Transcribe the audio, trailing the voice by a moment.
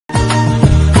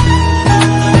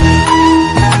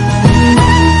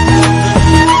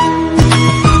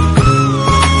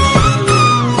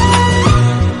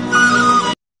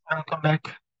welcome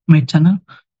back my channel.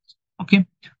 Okay,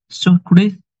 so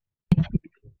today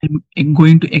I'm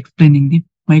going to explaining the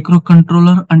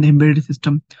microcontroller and embedded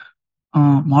system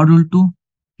module 2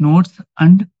 notes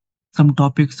and some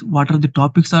topics. What are the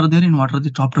topics are there and what are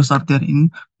the chapters are there in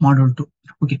module 2.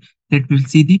 Okay, let we'll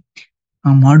see the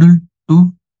module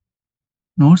 2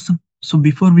 notes. So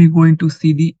before we going to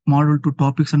see the module 2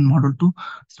 topics and module 2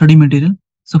 study material,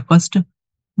 so first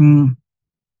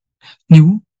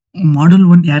ನೀವು module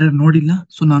 1 ಯಾರ್ಯಾರು ನೋಡಿಲ್ಲ,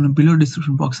 so ನಾನು below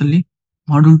description box ಅಲ್ಲಿ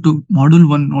module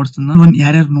 1 notes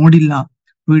ಯಾರ್ಯಾರು ನೋಡಿಲ್ಲ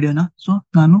ವಿಡಿಯೋನ, so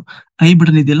ನಾನು I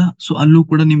button ಇದೆಯಲ್ಲ, ಸೊ ಅಲ್ಲೂ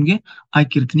ಕೂಡ ನಿಮ್ಗೆ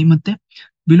ಹಾಕಿರ್ತೀನಿ, ಮತ್ತೆ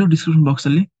ಬಿಲೋ ಡಿಸ್ಕ್ರಿಪ್ಷನ್ ಬಾಕ್ಸ್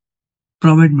ಅಲ್ಲಿ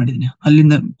ಪ್ರೊವೈಡ್ ಮಾಡಿದೀನಿ,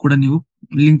 ಅಲ್ಲಿಂದ ಕೂಡ ನೀವು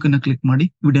ಲಿಂಕ್ ಅನ್ನ ಕ್ಲಿಕ್ ಮಾಡಿ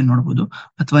ವಿಡಿಯೋ ನೋಡಬಹುದು.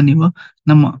 ಅಥವಾ ನೀವು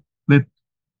ನಮ್ಮ ವೆಬ್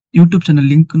ಯೂಟ್ಯೂಬ್ ಚಾನಲ್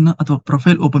ಲಿಂಕ್ ಅನ್ನ ಅಥವಾ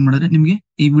ಪ್ರೊಫೈಲ್ ಓಪನ್ ಮಾಡಿದ್ರೆ ನಿಮ್ಗೆ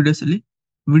ಈ ವಿಡಿಯೋಸ್ ಅಲ್ಲಿ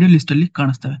ವಿಡಿಯೋ ಲಿಸ್ಟ್ ಅಲ್ಲಿ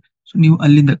ಕಾಣಿಸ್ತವೆ. ಸೊ ನೀವು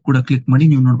ಅಲ್ಲಿಂದ ಕೂಡ ಕ್ಲಿಕ್ ಮಾಡಿ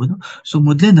ನೀವು ನೋಡಬಹುದು. ಸೊ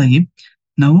ಮೊದಲನೇದಾಗಿ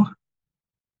ನಾವು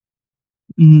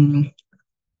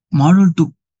ಮಾಡ್ಯೂಲ್ 2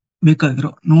 ಬೇಕಾಗಿರೋ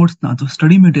ನೋಟ್ಸ್ ನ ಅಥವಾ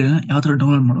ಸ್ಟಡಿ ಮೆಟೀರಿಯಲ್ ಯಾವ ತರ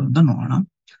ಡೌನ್ಲೋಡ್ ಮಾಡೋದು ಅಂತ ನೋಡೋಣ.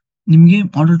 ನಿಮ್ಗೆ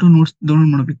ಮಾಡ್ಯೂಲ್ 2 ನೋಟ್ಸ್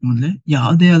ಡೌನ್ಲೋಡ್ ಮಾಡಬೇಕು ಮೊದಲೇ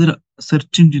ಯಾವುದೇ ಆದ್ರ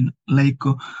search engine like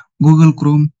Google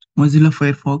Chrome, Mozilla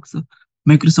Firefox,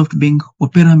 Microsoft being,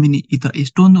 Opera mini, ಈ ತರ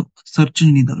ಎಷ್ಟೊಂದು ಸರ್ಚ್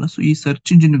ಇಂಜಿನ್ ಇದಾವಲ್ಲ, ಸೊ ಈ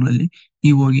ಸರ್ಚ್ ಇಂಜಿನ್ ಗಳಲ್ಲಿ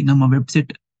ನೀವು ಹೋಗಿ ನಮ್ಮ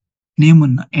ವೆಬ್ಸೈಟ್ ನೇಮ್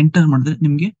ಅನ್ನ ಎಂಟರ್ ಮಾಡಿದ್ರೆ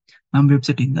ನಿಮ್ಗೆ ನಮ್ಮ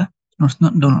ವೆಬ್ಸೈಟ್ ಇಂದ ನೋಟ್ಸ್ ನ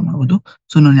ಡೌನ್ಲೋಡ್ ಮಾಡಬಹುದು.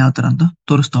 ಸೊ ನಾನು ಯಾವ ತರ ಅಂತ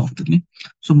ತೋರಿಸ್ತಾ ಹೋಗ್ತೀನಿ.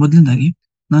 ಸೊ ಮೊದಲನೇದಾಗಿ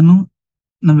ನಾನು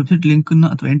ನಮ್ಮ ವೆಬ್ಸೈಟ್ ಲಿಂಕ್ ಅನ್ನ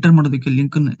ಅಥವಾ ಎಂಟರ್ ಮಾಡೋದಕ್ಕೆ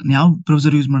ಲಿಂಕ್ ಅನ್ನ ಯಾವ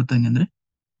ಬ್ರೌಸರ್ ಯೂಸ್ ಮಾಡ್ತಾ ಇದ್ದೀನಿ ಅಂದ್ರೆ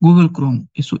ಗೂಗಲ್ ಕ್ರೋಮ್.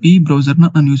 ಸೊ ಈ ಬ್ರೌಸರ್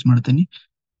ನಾನು ಯೂಸ್ ಮಾಡ್ತೇನೆ.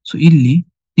 ಸೊ ಇಲ್ಲಿ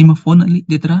ನಿಮ್ಮ ಫೋನ್ ಅಲ್ಲಿ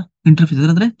ಇದೇ ತರ ಇಂಟರ್ಫೇಸ್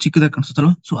ಅಂದ್ರೆ ಚಿಕ್ಕದಾಗಿ ಕಾಣಿಸುತ್ತಲ್ಲ,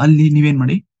 ಸೊ ಅಲ್ಲಿ ನೀವೇನ್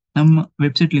ಮಾಡಿ ನಮ್ಮ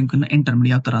ವೆಬ್ಸೈಟ್ ಲಿಂಕ್ ಅನ್ನ ಎಂಟರ್ ಮಾಡಿ.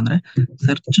 ಯಾವ ತರ ಅಂದ್ರೆ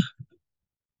ಸರ್ಚ್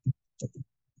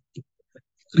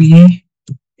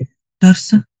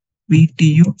ಕ್ರಿಯೇಟರ್ಸ್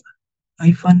VTU-DTE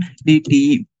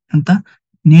ಅಂತ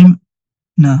ನೇಮ್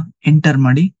ನ ಎಂಟರ್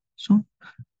ಮಾಡಿ. ಸೊ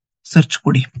ಸರ್ಚ್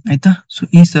ಕೊಡಿ, ಆಯ್ತಾ. ಸೊ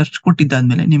ಈ ಸರ್ಚ್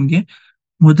ಕೊಟ್ಟಿದ್ದಾದ್ಮೇಲೆ ನಿಮ್ಗೆ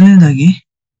ಮೊದಲನೇ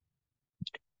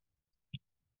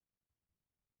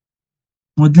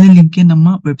ಲಿಂಕ್ ನಮ್ಮ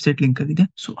ವೆಬ್ಸೈಟ್ ಲಿಂಕ್ ಆಗಿದೆ.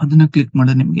 ಸೊ ಅದನ್ನ ಕ್ಲಿಕ್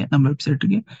ಮಾಡಿದ್ರೆ ನಿಮ್ಗೆ ನಮ್ಮ ವೆಬ್ಸೈಟ್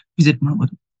ಗೆ ವಿಸಿಟ್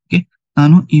ಮಾಡಬಹುದು. ಓಕೆ,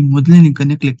 ನಾನು ಈ ಮೊದಲನೇ ಲಿಂಕ್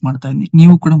ಅನ್ನೇ ಕ್ಲಿಕ್ ಮಾಡ್ತಾ ಇದ್ದೀನಿ,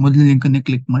 ನೀವು ಕೂಡ ಮೊದಲನೇ ಲಿಂಕ್ ಅನ್ನೇ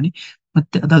ಕ್ಲಿಕ್ ಮಾಡಿ.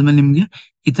 ಮತ್ತೆ ಅದಾದ್ಮೇಲೆ ನಿಮ್ಗೆ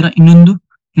ಈ ತರ ಇನ್ನೊಂದು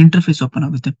ಇಂಟರ್ಫೇಸ್ ಓಪನ್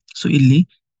ಆಗುತ್ತೆ. ಸೊ ಇಲ್ಲಿ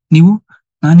ನೀವು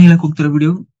ನಾನು ಹೇಳಕ್ ಹೋಗ್ತಿರೋ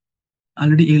ವಿಡಿಯೋ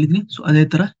ಆಲ್ರೆಡಿ ಹೇಳಿದ್ನಿ. ಸೊ ಅದೇ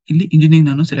ತರ ಇಲ್ಲಿ ಇಂಜಿನಿಯರಿಂಗ್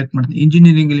ನಾನು ಸೆಲೆಕ್ಟ್ ಮಾಡಿದೆ.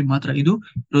 ಇಂಜಿನಿಯರಿಂಗ್ ಅಲ್ಲಿ ಮಾತ್ರ ಇದು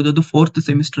ಇರೋದು 4th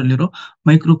ಸೆಮಿಸ್ಟರ್ ಅಲ್ಲಿರೋ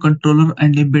micro controller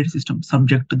and embedded system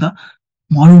subject the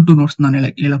module 2 notes ನಾನು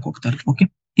ಹೇಳಕ್ ಹೋಗ್ತಾ ಇರೋದು. ಓಕೆ,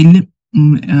 ಇಲ್ಲಿ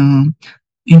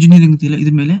ಇಂಜಿನಿಯರಿಂಗ್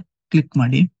ಇದ್ರ ಮೇಲೆ ಕ್ಲಿಕ್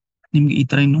ಮಾಡಿ ನಿಮ್ಗೆ ಈ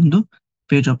ತರ ಇನ್ನೊಂದು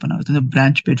ಪೇಜ್ ಓಪನ್ ಆಗುತ್ತೆ, ಅಂದ್ರೆ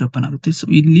ಬ್ರಾಂಚ್ ಪೇಜ್ ಓಪನ್ ಆಗುತ್ತೆ. ಸೊ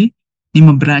ಇಲ್ಲಿ ನಿಮ್ಮ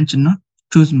ಬ್ರಾಂಚ್ ಅನ್ನ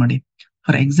ಚೂಸ್ ಮಾಡಿ.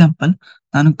 ಫಾರ್ ಎಕ್ಸಾಂಪಲ್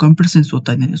ನಾನು ಕಂಪ್ಯೂಟರ್ ಸೈನ್ಸ್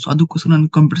ಓದ್ತಾ ಇದ್ದೀನಿ, ಸೊ ಅದಕ್ಕೋಸ್ಕರ ನಾನು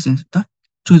ಕಂಪ್ಯೂಟರ್ ಸೈನ್ಸ್ ಅಂತ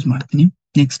ಚೂಸ್ ಮಾಡ್ತೀನಿ.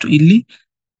 ನೆಕ್ಸ್ಟ್ ಇಲ್ಲಿ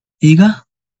ಈಗ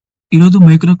ಇರೋದು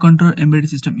ಮೈಕ್ರೋ ಕಂಟ್ರೋಲರ್ ಎಂಬೆಡೆಡ್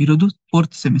ಸಿಸ್ಟಮ್ ಇರೋದು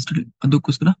 4th ಸೆಮಿಸ್ಟರ್,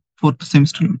 ಅದಕ್ಕೋಸ್ಕರ 4th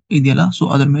ಸೆಮಿಸ್ಟರ್ ಇದೆಯಲ್ಲ, ಸೊ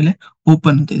ಅದ್ರ ಮೇಲೆ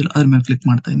ಓಪನ್ ಅಂತ ಇದೆಯಲ್ಲ ಅದ್ರ ಮೇಲೆ ಕ್ಲಿಕ್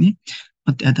ಮಾಡ್ತಾ ಇದ್ದೀನಿ.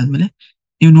 ಮತ್ತೆ ಅದಾದ್ಮೇಲೆ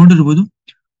ನೀವು ನೋಡಿರ್ಬೋದು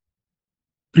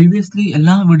ಪ್ರೀವಿಯಸ್ಲಿ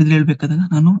ಎಲ್ಲಾ ವಿಡಿಯೋದಲ್ಲಿ ಹೇಳ್ಬೇಕಾದಾಗ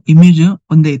ನಾನು ಇಮೇಜ್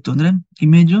ಒಂದೇ ಇತ್ತು, ಅಂದ್ರೆ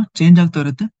ಇಮೇಜ್ ಚೇಂಜ್ ಆಗ್ತಾ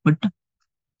ಇರುತ್ತೆ. ಬಟ್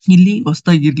ಇಲ್ಲಿ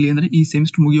ಹೊಸದಾಗಿ ಇರ್ಲಿ ಅಂದ್ರೆ ಈ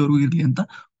ಸೆಮಿಸ್ಟರ್ ಮುಗಿಯೋವರೆಗೂ ಇರ್ಲಿ ಅಂತ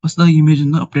ಹೊಸದಾಗಿ ಇಮೇಜ್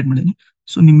ಅನ್ನು ಅಪ್ಡೇಟ್ ಮಾಡಿದ್ದೀನಿ.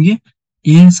 ಸೊ ನಿಮ್ಗೆ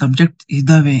ಏನ್ ಸಬ್ಜೆಕ್ಟ್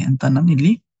ಇದಾವೆ ಅಂತ ನಾನು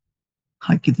ಇಲ್ಲಿ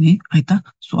ಹಾಕಿದೀನಿ, ಆಯ್ತಾ.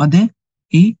 ಸೊ ಅದೇ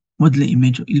ಈ ಮೊದಲೇ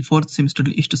ಇಮೇಜ್. ಇಲ್ಲಿ 4th ಸೆಮಿಸ್ಟರ್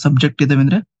ಅಲ್ಲಿ ಎಷ್ಟು ಸಬ್ಜೆಕ್ಟ್ ಇದಾವೆ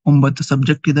ಅಂದ್ರೆ 9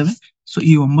 ಸಬ್ಜೆಕ್ಟ್ ಇದಾವೆ. ಸೊ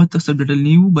ಈ 9 ಸಬ್ಜೆಕ್ಟ್ ಅಲ್ಲಿ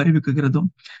ನೀವು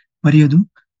ಬರೆಯೋದು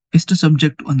ಎಷ್ಟು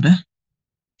ಸಬ್ಜೆಕ್ಟ್ ಅಂದ್ರೆ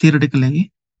ಥಿಯರಿಟಿಕಲ್ ಆಗಿ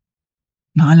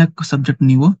 4 ಸಬ್ಜೆಕ್ಟ್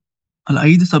ನೀವು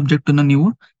 5 ಸಬ್ಜೆಕ್ಟ್ ಅನ್ನ ನೀವು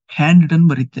ಹ್ಯಾಂಡ್ ರಿಟನ್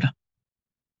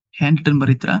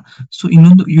ಬರೀತೀರಾ. ಸೊ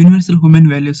ಇನ್ನೊಂದು ಯೂನಿವರ್ಸಲ್ ಹ್ಯೂಮನ್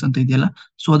ವ್ಯಾಲ್ಯೂಸ್ ಅಂತ ಇದೆಯಲ್ಲ,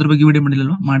 ಸೊ ಅದ್ರ ಬಗ್ಗೆ ವಿಡಿಯೋ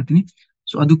ಮಾಡಿಲ್ಲಲ್ವಾ, ಮಾಡ್ತೀನಿ.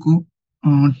 ಸೊ ಅದಕ್ಕೂ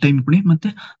ಟೈಮ್ ಕೊಡಿ. ಮತ್ತೆ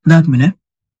ಅದಾದ್ಮೇಲೆ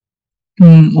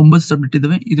 9 ಸಬ್ಜೆಕ್ಟ್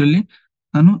ಇದಾವೆ. ಇದರಲ್ಲಿ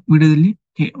ನಾನು ವಿಡಿಯೋದಲ್ಲಿ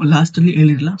ಲಾಸ್ಟ್ ಅಲ್ಲಿ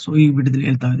ಹೇಳಿರಲಿಲ್ಲ, ಸೊ ಈ ವಿಡಿಯೋದಲ್ಲಿ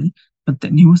ಹೇಳ್ತಾ ಇದ್ದೀನಿ. ಮತ್ತೆ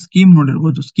ನೀವು ಸ್ಕೀಮ್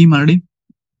ನೋಡಿರ್ಬೋದು, ಸ್ಕೀಮ್ ಆಲ್ರೆಡಿ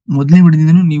ಮೊದಲನೇ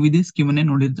ವಿಡಿಯೋದಿಂದ ನೀವು ಇದೇ ಸ್ಕೀಮ್ ಅನ್ನೇ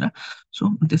ನೋಡಿದ್ರ. ಸೊ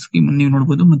ಮತ್ತೆ ಸ್ಕೀಮ್ ನೀವು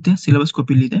ನೋಡ್ಬೋದು, ಮತ್ತೆ ಸಿಲೆಬಸ್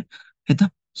ಕಾಪಿ ಇಲ್ಲಿ ಇದೆ, ಆಯ್ತಾ.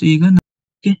 ಸೊ ಈಗ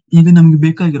ನಮ್ಗೆ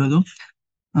ಬೇಕಾಗಿರೋದು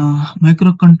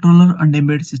micro controller and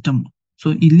embedded system. So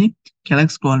ಇಲ್ಲಿ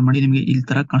ಕೆಳಗೆ ಸ್ಕ್ರಾಲ್ ಮಾಡಿ ನಿಮ್ಗೆ ಈ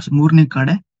ತರ ಕಾಣಿಸುತ್ತೆ, 3ನೇ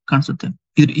ಕಡೆ ಕಾಣಿಸುತ್ತೆ.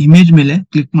 ಇದ್ರ ಇಮೇಜ್ ಮೇಲೆ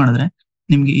ಕ್ಲಿಕ್ ಮಾಡಿದ್ರೆ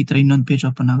ನಿಮ್ಗೆ ಈ ತರ ಇನ್ನೊಂದು ಪೇಜ್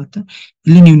ಓಪನ್ ಆಗುತ್ತೆ.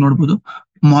 ಇಲ್ಲಿ ನೀವು ನೋಡ್ಬೋದು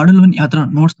ಮಾಡ್ಯೂಲ್ 1 ಯಾವ ತರ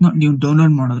ನೋಟ್ಸ್ ನ ನೀವು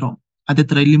ಡೌನ್ಲೋಡ್ ಮಾಡಿದ್ರು ಅದೇ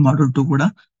ತರ ಇಲ್ಲಿ ಮಾಡ್ಯೂಲ್ 2 ಕೂಡ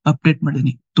ಅಪ್ಡೇಟ್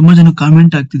ಮಾಡಿದೀನಿ. ತುಂಬಾ ಜನ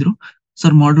comment ಆಗ್ತಿದ್ರು,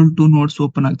 sir module 2 notes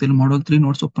open ಆಗ್ತಿಲ್ಲ, ಮಾಡ್ಯೂಲ್ 3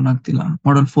 ನೋಟ್ಸ್ ಓಪನ್ ಆಗ್ತಿಲ್ಲ,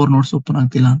 ಮಾಡ್ಯೂಲ್ 4 ನೋಟ್ಸ್ ಓಪನ್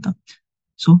ಆಗ್ತಿಲ್ಲ ಅಂತ.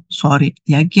 ಸೊ ಸಾರಿ,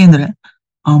 ಯಾಕೆ ಅಂದ್ರೆ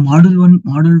ಆ ಮಾಡ್ಯೂಲ್ 1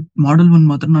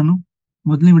 ಮಾತ್ರ ನಾನು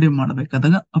ಮೊದಲನೇ ವಿಡಿಯೋ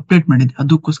ಮಾಡಬೇಕಾದಾಗ ಅಪ್ಡೇಟ್ ಮಾಡಿದ್ದೆ,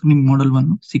 ಅದಕ್ಕೋಸ್ಕರ ನಿಮ್ಗೆ ಮಾಡ್ಯೂಲ್ 1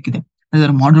 ಸಿಕ್ಕಿದೆ. ಅದರ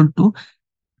ಮಾಡ್ಯೂಲ್ 2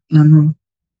 ನಾನು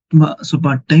ಸ್ವಲ್ಪ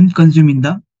ಟೈಮ್ ಕನ್ಸ್ಯೂಮ್ ಇಂದ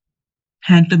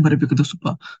ಹ್ಯಾಂಡ್ ಬರಬೇಕಾದ್ರೆ ಸ್ವಲ್ಪ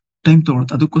ಟೈಮ್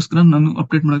ತಗೊಳುತ್ತೆ, ಅದಕ್ಕೋಸ್ಕರ ನಾನು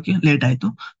ಅಪ್ಡೇಟ್ ಮಾಡೋಕೆ ಲೇಟ್ ಆಯ್ತು.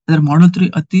 ಅದರ ಮಾಡ್ಯೂಲ್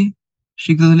 3 ಅತಿ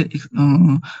ಶೀಘ್ರದಲ್ಲೇ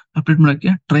ಅಪ್ಡೇಟ್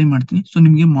ಮಾಡಕ್ಕೆ ಟ್ರೈ ಮಾಡ್ತೀನಿ. ಸೊ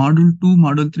ನಿಮ್ಗೆ module 2,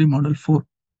 module 3, module 4,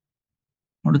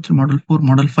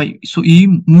 module 5, so ಈ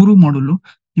 3 ಮಾಡ್ಯೂಲ್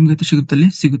ನಿಮ್ಗೆ ಅತಿ ಶೀಘ್ರದಲ್ಲೇ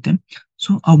ಸಿಗುತ್ತೆ.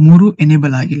 ಸೊ ಆ 3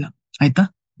 ಎನೇಬಲ್ ಆಗಿಲ್ಲ, ಆಯ್ತಾ,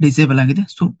 ಡಿಸೇಬಲ್ ಆಗಿದೆ.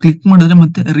 ಸೊ ಕ್ಲಿಕ್ ಮಾಡಿದ್ರೆ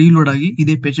ಮತ್ತೆ ರೀಲೋಡ್ ಆಗಿ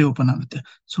ಇದೇ ಪೇಜ್ ಓಪನ್ ಆಗುತ್ತೆ.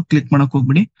 ಸೊ ಕ್ಲಿಕ್ ಮಾಡಕ್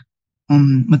ಹೋಗ್ಬಿಡಿ.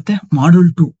 ಮತ್ತೆ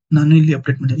Module-2 ನಾನು ಇಲ್ಲಿ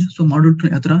ಅಪ್ಡೇಟ್ ಮಾಡಿದ್ದೀನಿ. ಸೊ Module-2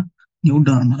 ಯಾವ ತರ ನೀವು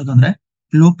ಡೌನ್ಲೋಡ್ ಮಾಡೋದಂದ್ರೆ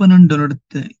ಓಪನ್ ಅಂಡ್ ಡೌನ್ಲೋಡ್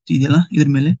ಇದೆಯಲ್ಲ, ಇದ್ರ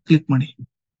ಮೇಲೆ ಕ್ಲಿಕ್ ಮಾಡಿ.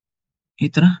 ಈ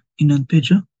ತರ ಇನ್ನೊಂದು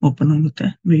ಪೇಜ್ ಓಪನ್ ಆಗುತ್ತೆ.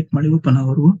 ವೇಟ್ ಮಾಡಿ ಓಪನ್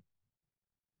ಆಗೋವರೆಗೂ.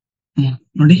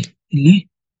 ನೋಡಿ ಇಲ್ಲಿ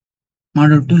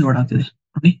Module-2 ಲೋಡ್ ಆಗ್ತಿದೆ.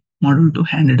 ನೋಡಿ Module-2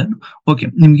 ಹ್ಯಾಂಡೆಡ್. ಓಕೆ,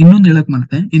 ನಿಮ್ಗೆ ಇನ್ನೊಂದು ಹೇಳಕ್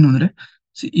ಮತ್ತೆ ಏನು ಅಂದ್ರೆ,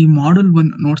 ಈ Module-1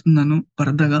 ನೋಟ್ಸ್ ನಾನು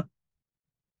ಬರೆದಾಗ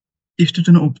ಎಷ್ಟು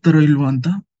ಜನ ಒಪ್ತಾರೋ ಇಲ್ವೋ ಅಂತ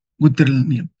ಗೊತ್ತಿರಲಿಲ್ಲ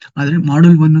ನನಗೆ. ಆದ್ರೆ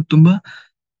Module-1 ತುಂಬಾ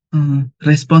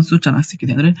ರೆಸ್ಪಾನ್ಸ್ ಚೆನ್ನಾಗಿ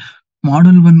ಸಿಕ್ಕಿದೆ. ಅಂದ್ರೆ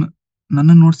Module-1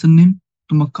 ನನ್ನ ನೋಟ್ಸ್ ಅನ್ನೇ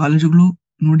ತುಂಬಾ ಕಾಲೇಜುಗಳು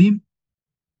ನೋಡಿ,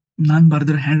 ನಾನ್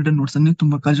ಬರೆದಿರೋ ಹ್ಯಾಂಡ್ ನೋಟ್ಸ್ ಅನ್ನೇ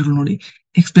ತುಂಬಾ ಕಾಲೇಜುಗಳು ನೋಡಿ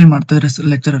ಎಕ್ಸ್ಪ್ಲೈನ್ ಮಾಡ್ತಾರೆ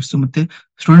ಲೆಕ್ಚರರ್ಸ್, ಮತ್ತೆ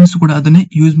ಸ್ಟೂಡೆಂಟ್ಸ್ ಕೂಡ ಅದನ್ನೇ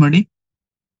ಯೂಸ್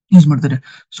ಮಾಡ್ತಾರೆ.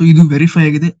 ಸೊ ಇದು ವೆರಿಫೈ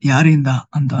ಆಗಿದೆ ಯಾರಿಂದ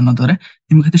ಅಂತ ಅನ್ನೋದಾದ್ರೆ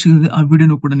ನಿಮ್ಗೆ ಹತ್ತಿರ ಸಿಗುತ್ತೆ. ಆ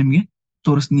ವಿಡಿಯೋನು ಕೂಡ ನಿಮ್ಗೆ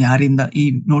ತೋರಿಸ್ತೀನಿ ಯಾರಿಂದ ಈ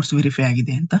ನೋಟ್ಸ್ ವೆರಿಫೈ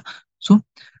ಆಗಿದೆ ಅಂತ. ಸೊ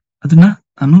ಅದನ್ನ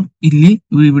ನಾನು ಇಲ್ಲಿ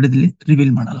ಈ ವಿಡಿಯೋದಲ್ಲಿ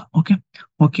ರಿವೀಲ್ ಮಾಡಲ್ಲ.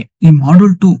 ಓಕೆ, ಈ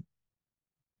Module-2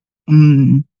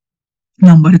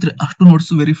 ನಾವು ಬರೀತಾರೆ ಅಷ್ಟು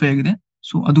ನೋಟ್ಸ್ ವೆರಿಫೈ ಆಗಿದೆ.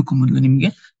 ಸೊ ಅದಕ್ಕೂ ಮೊದಲು ನಿಮ್ಗೆ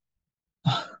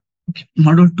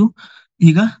Module-2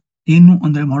 ಈಗ ಏನು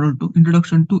ಅಂದ್ರೆ Module-2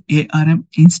 introduction to ARM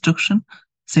instruction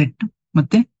set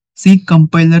ಮತ್ತೆ ಸಿ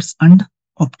ಕಂಪೈಲರ್ಸ್ ಅಂಡ್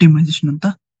ಆಪ್ಟಿಮೈಸೇಷನ್ ಅಂತ.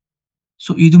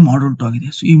 ಸೊ ಇದು Module-2 ಆಗಿದೆ.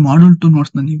 ಸೊ ಈ Module-2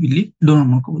 ನೋಟ್ಸ್ ನ ನೀವು ಇಲ್ಲಿ ಡೌನ್ಲೋಡ್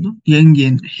ಮಾಡ್ಕೋಬಹುದು.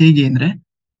 ಹೇಗೆ ಅಂದ್ರೆ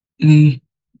ಈ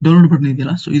ಡೌನ್ಲೋಡ್ ಬಟನ್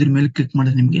ಇದೆಯಲ್ಲ, ಸೊ ಇದ್ರ ಮೇಲೆ ಕ್ಲಿಕ್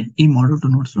ಮಾಡಿದ್ರೆ ನಿಮ್ಗೆ ಈ Module-2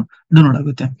 ನೋಟ್ಸ್ ಡೌನ್ಲೋಡ್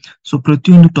ಆಗುತ್ತೆ. ಸೊ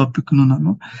ಪ್ರತಿಯೊಂದು ಟಾಪಿಕ್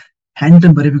ನಾನು ಹ್ಯಾಂಡ್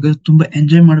ಬರೀಬೇಕಾದ್ರೆ ತುಂಬಾ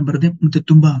ಎಂಜಾಯ್ ಮಾಡಿ ಬರದೆ, ಮತ್ತೆ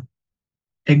ತುಂಬಾ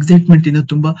ಎಕ್ಸೈಟ್ಮೆಂಟ್ ಇಂದ,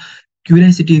 ತುಂಬಾ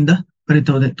ಕ್ಯೂರಿಯಾಸಿಟಿಯಿಂದ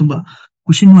ಬರೀತಾ ಹೋದೆ. ತುಂಬಾ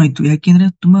ಖುಷಿನೂ ಆಯ್ತು, ಯಾಕೆಂದ್ರೆ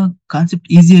ತುಂಬಾ ಕಾನ್ಸೆಪ್ಟ್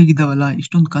ಈಸಿ ಆಗಿದ್ದಾವಲ್ಲ.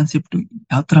 ಇಷ್ಟೊಂದು ಕಾನ್ಸೆಪ್ಟ್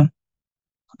ಯಾವ ತರ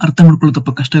ಅರ್ಥ ಮಾಡ್ಕೊಳ್ಳೋದು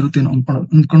ಸ್ವಲ್ಪ ಕಷ್ಟ ಇರುತ್ತೆ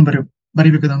ಅಂದ್ಕೊಂಡು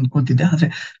ಬರಿಬೇಕಾದ ಅಂದ್ಕೊಂತಿದ್ದೆ. ಆದ್ರೆ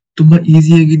ತುಂಬಾ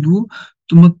ಈಸಿ ಆಗಿದ್ವು.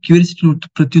 ತುಂಬಾ ಕ್ಯೂರಿಯಾಸಿಟಿ,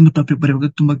 ಪ್ರತಿಯೊಂದು ಟಾಪಿಕ್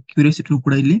ಬರೀಬೇಕಾದ್ರೆ ತುಂಬಾ ಕ್ಯೂರಿಯಾಸಿಟಿ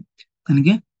ಕೂಡ ಇಲ್ಲಿ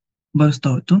ನನಗೆ ಬರೆಸ್ತಾ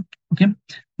ಹೋಯ್ತು. ಓಕೆ,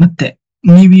 ಮತ್ತೆ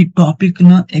ನೀವು ಈ ಟಾಪಿಕ್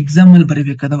ನ ಎಕ್ಸಾಮ್ ಅಲ್ಲಿ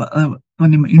ಬರೀಬೇಕಾದಾಗ ಅಥವಾ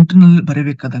ನಿಮ್ಮ ಇಂಟರ್ನಲ್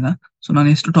ಬರೀಬೇಕಾದಾಗ, ಸೊ ನಾನು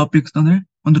ಎಷ್ಟು ಟಾಪಿಕ್ಸ್ ಅಂದ್ರೆ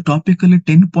ಒಂದು ಟಾಪಿಕ್ ಅಲ್ಲಿ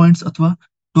 10 ಪಾಯಿಂಟ್ಸ್ ಅಥವಾ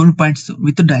 12 ಪಾಯಿಂಟ್ಸ್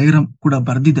ವಿತ್ ಡಯಾಗ್ರಾಮ್ ಕೂಡ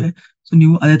ಬರ್ದಿದ್ರೆ, ಸೊ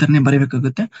ನೀವು ಅದೇ ತರನೇ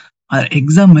ಬರೀಬೇಕಾಗುತ್ತೆ. ಆ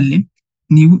ಎಕ್ಸಾಮ್ ಅಲ್ಲಿ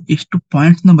ನೀವು ಎಷ್ಟು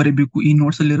ಪಾಯಿಂಟ್ಸ್ ನ ಬರೀಬೇಕು, ಈ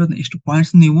ನೋಟ್ಸ್ ಅಲ್ಲಿ ಇರೋದು ಎಷ್ಟು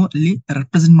ಪಾಯಿಂಟ್ಸ್ ನೀವು ಅಲ್ಲಿ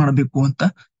ರೆಪ್ರೆಸೆಂಟ್ ಮಾಡಬೇಕು ಅಂತ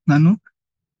ನಾನು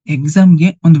ಎಕ್ಸಾಮ್ಗೆ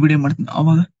ಒಂದು ವಿಡಿಯೋ ಮಾಡ್ತೀನಿ,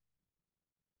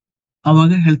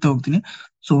 ಅವಾಗ ಹೇಳ್ತಾ ಹೋಗ್ತೀನಿ.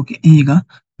 ಸೊ ಓಕೆ, ಈಗ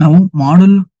ನಾವು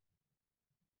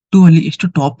Module-2 ಅಲ್ಲಿ ಎಷ್ಟು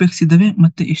ಟಾಪಿಕ್ಸ್ ಇದಾವೆ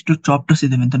ಮತ್ತೆ ಎಷ್ಟು ಚಾಪ್ಟರ್ಸ್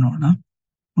ಇದಾವೆ ಅಂತ ನೋಡೋಣ.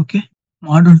 ಓಕೆ,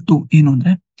 Module-2 ಏನು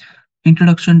ಅಂದ್ರೆ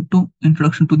introduction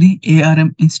to the ARM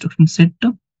instruction set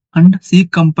and C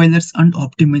compilers and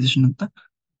optimisation ಅಂತ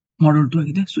Module-2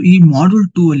 ಆಗಿದೆ. ಸೊ ಈ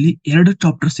Module-2 ಅಲ್ಲಿ 2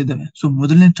 ಚಾಪ್ಟರ್ಸ್ ಇದಾವೆ. ಸೊ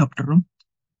ಮೊದಲನೇ chapter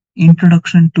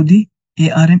introduction to the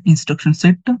ARM instruction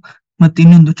set, ಮತ್ತೆ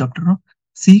ಇನ್ನೊಂದು chapter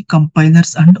C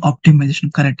compilers and optimisation.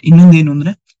 Correct, ಇನ್ನೊಂದು ಏನು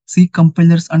ಅಂದ್ರೆ ಸಿ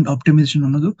ಕಂಪೈಲರ್ಸ್ ಅಂಡ್ ಆಪ್ಟಿಮೈಸೇಷನ್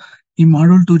ಅನ್ನೋದು ಈ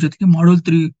Module-2 ಜೊತೆಗೆ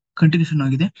Module-3 ಕಂಟಿನ್ಯೂಷನ್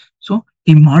ಆಗಿದೆ. ಸೊ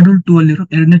ಈ Module-2 ಅಲ್ಲಿರೋ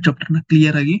 2ನೇ ಚಾಪ್ಟರ್ ನ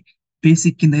ಕ್ಲಿಯರ್ ಆಗಿ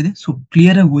ಬೇಸಿಕ್ ಇಂದ ಇದೆ. ಸೊ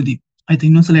ಕ್ಲಿಯರ್ ಆಗಿ ಓದಿ ಆಯ್ತಾ.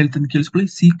 ಇನ್ನೊಂದ್ಸಲ ಹೇಳ್ತಾನೆ ಕೇಳಿಸ್ಕೊಳ್ಳಿ.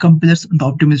 C compilers and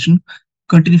optimisation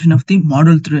continuation of the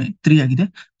Module-3 ಆಗಿದೆ.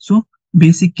 ಸೊ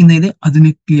ಬೇಸಿಕ್ ಇಂದ ಇದೆ,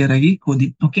 ಅದನ್ನೇ ಕ್ಲಿಯರ್ ಆಗಿ ಓದಿ.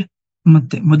 ಓಕೆ,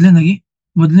 ಮತ್ತೆ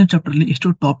ಮೊದಲನೇ ಚಾಪ್ಟರ್ ಅಲ್ಲಿ ಎಷ್ಟು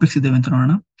ಟಾಪಿಕ್ಸ್ ಇದಾವೆ ಅಂತ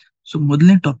ನೋಡೋಣ. ಸೊ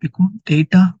ಮೊದಲನೇ ಟಾಪಿಕ್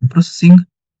ಡೇಟಾ ಪ್ರೊಸೆಸಿಂಗ್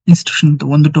ಇನ್ಸ್ಟ್ರಕ್ಷನ್ ಅಂತ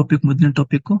ಒಂದು ಟಾಪಿಕ್, ಮೊದಲನೇ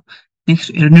ಟಾಪಿಕ್.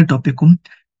 ನೆಕ್ಸ್ಟ್ 2ನೇ ಟಾಪಿಕ್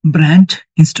ಬ್ರಾಂಚ್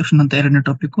ಇನ್ಸ್ಟ್ರಕ್ಷನ್ ಅಂತ 2ನೇ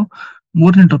ಟಾಪಿಕ್.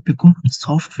 3ನೇ ಟಾಪಿಕ್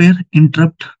ಸಾಫ್ಟ್ವೇರ್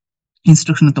ಇಂಟರಪ್ಟ್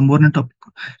ಇನ್ಸ್ಟ್ರಕ್ಷನ್ ಅಂತ 3ನೇ ಟಾಪಿಕ್.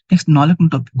 ನೆಕ್ಸ್ಟ್ 4ನೇ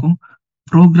topic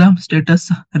program status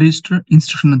register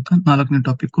instruction ಅಂತ 4ನೇ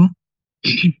ಟಾಪಿಕ್.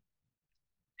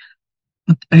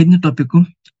 ಮತ್ತೆ 5ನೇ ಟಾಪಿಕ್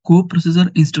ಕೋ ಪ್ರೊಸೆಸರ್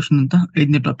ಇನ್ಸ್ಟ್ರಕ್ಷನ್ ಅಂತ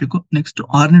 5ನೇ topic. Next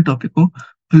 6ನೇ topic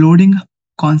loading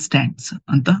constants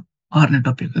ಅಂತ 6ನೇ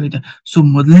ಟಾಪಿಕ್ ಆಗಿದೆ. ಸೊ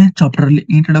ಮೊದಲನೇ ಚಾಪ್ಟರ್ ಅಲ್ಲಿ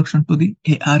introduction to the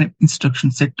ARM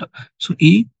instruction set. So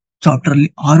ಈ ಚಾಪ್ಟರ್ ಅಲ್ಲಿ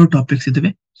 6 ಟಾಪಿಕ್ಸ್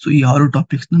ಇದಾವೆ. ಸೊ ಈ 6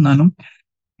 ಟಾಪಿಕ್ಸ್ ನಾನು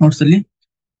ನೋಟ್ಸ್ ಅಲ್ಲಿ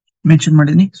ಮೆನ್ಷನ್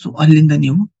ಮಾಡಿದೀನಿ. ಸೊ ಅಲ್ಲಿಂದ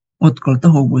ನೀವು ಓದ್ಕೊಳ್ತಾ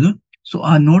ಹೋಗ್ಬೋದು. ಸೊ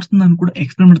ಆ ನೋಟ್ಸ್ ನಾನು ಕೂಡ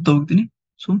ಎಕ್ಸ್ಪ್ಲೇನ್ ಮಾಡ್ತಾ ಹೋಗ್ತೀನಿ.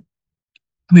 ಸೊ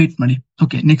ವೇಟ್ ಮಾಡಿ.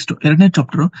 ಓಕೆ, ನೆಕ್ಸ್ಟ್ 2ನೇ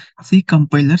chapter C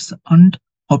compilers and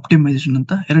optimisation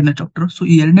ಅಂತ 2ನೇ ಚಾಪ್ಟರ್. ಸೊ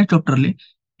ಈ 2ನೇ ಚಾಪ್ಟರ್ ಅಲ್ಲಿ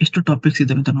ಎಷ್ಟು ಟಾಪಿಕ್ಸ್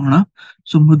ಇದಾವೆ ಅಂತ ನೋಡೋಣ.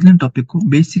 ಸೊ ಮೊದಲನೇ topic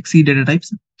basic C data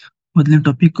types, ಮೊದಲನೇ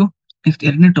ಟಾಪಿಕ್. ನೆಕ್ಸ್ಟ್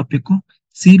 2ನೇ ಟಾಪಿಕ್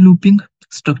ಸಿ ಲೂಪಿಂಗ್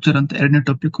ಸ್ಟ್ರಕ್ಚರ್ ಅಂತ 2ನೇ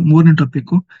ಟಾಪಿಕ್. 3ನೇ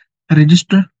ಟಾಪಿಕ್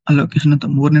ರಿಜಿಸ್ಟರ್ ಅಲೋಕೇಶನ್ ಅಂತ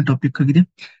 3ನೇ ಟಾಪಿಕ್ ಆಗಿದೆ.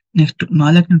 ನೆಕ್ಸ್ಟ್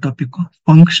 4ನೇ ಟಾಪಿಕ್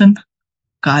ಫಂಕ್ಷನ್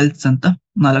ಕಾಲ್ಸ್ ಅಂತ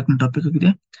 4ನೇ ಟಾಪಿಕ್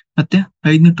ಆಗಿದೆ. ಮತ್ತೆ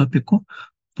 5ನೇ ಟಾಪಿಕ್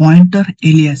ಪಾಯಿಂಟರ್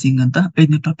ಎಲಿಯಾಸಿಂಗ್ ಅಂತ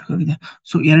 5ನೇ ಟಾಪಿಕ್ ಆಗಿದೆ.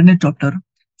 ಸೊ 2ನೇ chapter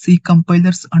C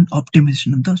compilers and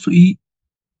optimisation ಅಂತ. ಸೊ ಈ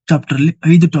ಚಾಪ್ಟರ್ ಅಲ್ಲಿ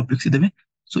 5 ಟಾಪಿಕ್ಸ್ ಇದಾವೆ.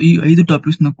 ಸೊ ಈ 5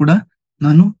 ಟಾಪಿಕ್ಸ್ ನ ಕೂಡ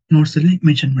ನಾನು ನೋಟ್ಸ್ ಅಲ್ಲಿ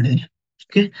ಮೆನ್ಷನ್ ಮಾಡಿದ್ದೀನಿ.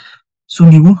 ಓಕೆ, ಸೊ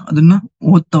ನೀವು ಅದನ್ನ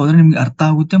ಓದ್ತಾ ಹೋದ್ರೆ ನಿಮ್ಗೆ ಅರ್ಥ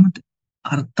ಆಗುತ್ತೆ. ಮತ್ತೆ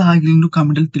ಅರ್ಥ ಆಗಿಲ್ಲ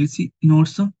ಕಾಮೆಂಟ್ ಅಲ್ಲಿ ತಿಳಿಸಿ,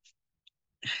 ನೋಟ್ಸ್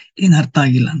ಏನ್ ಅರ್ಥ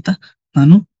ಆಗಿಲ್ಲ ಅಂತ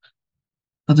ನಾನು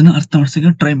ಅದನ್ನ ಅರ್ಥ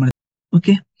ಮಾಡ್ಸಕ್ಕೆ ಟ್ರೈ ಮಾಡಿದೆ.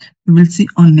 Okay, will see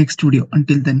on next video.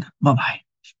 Until then, bye.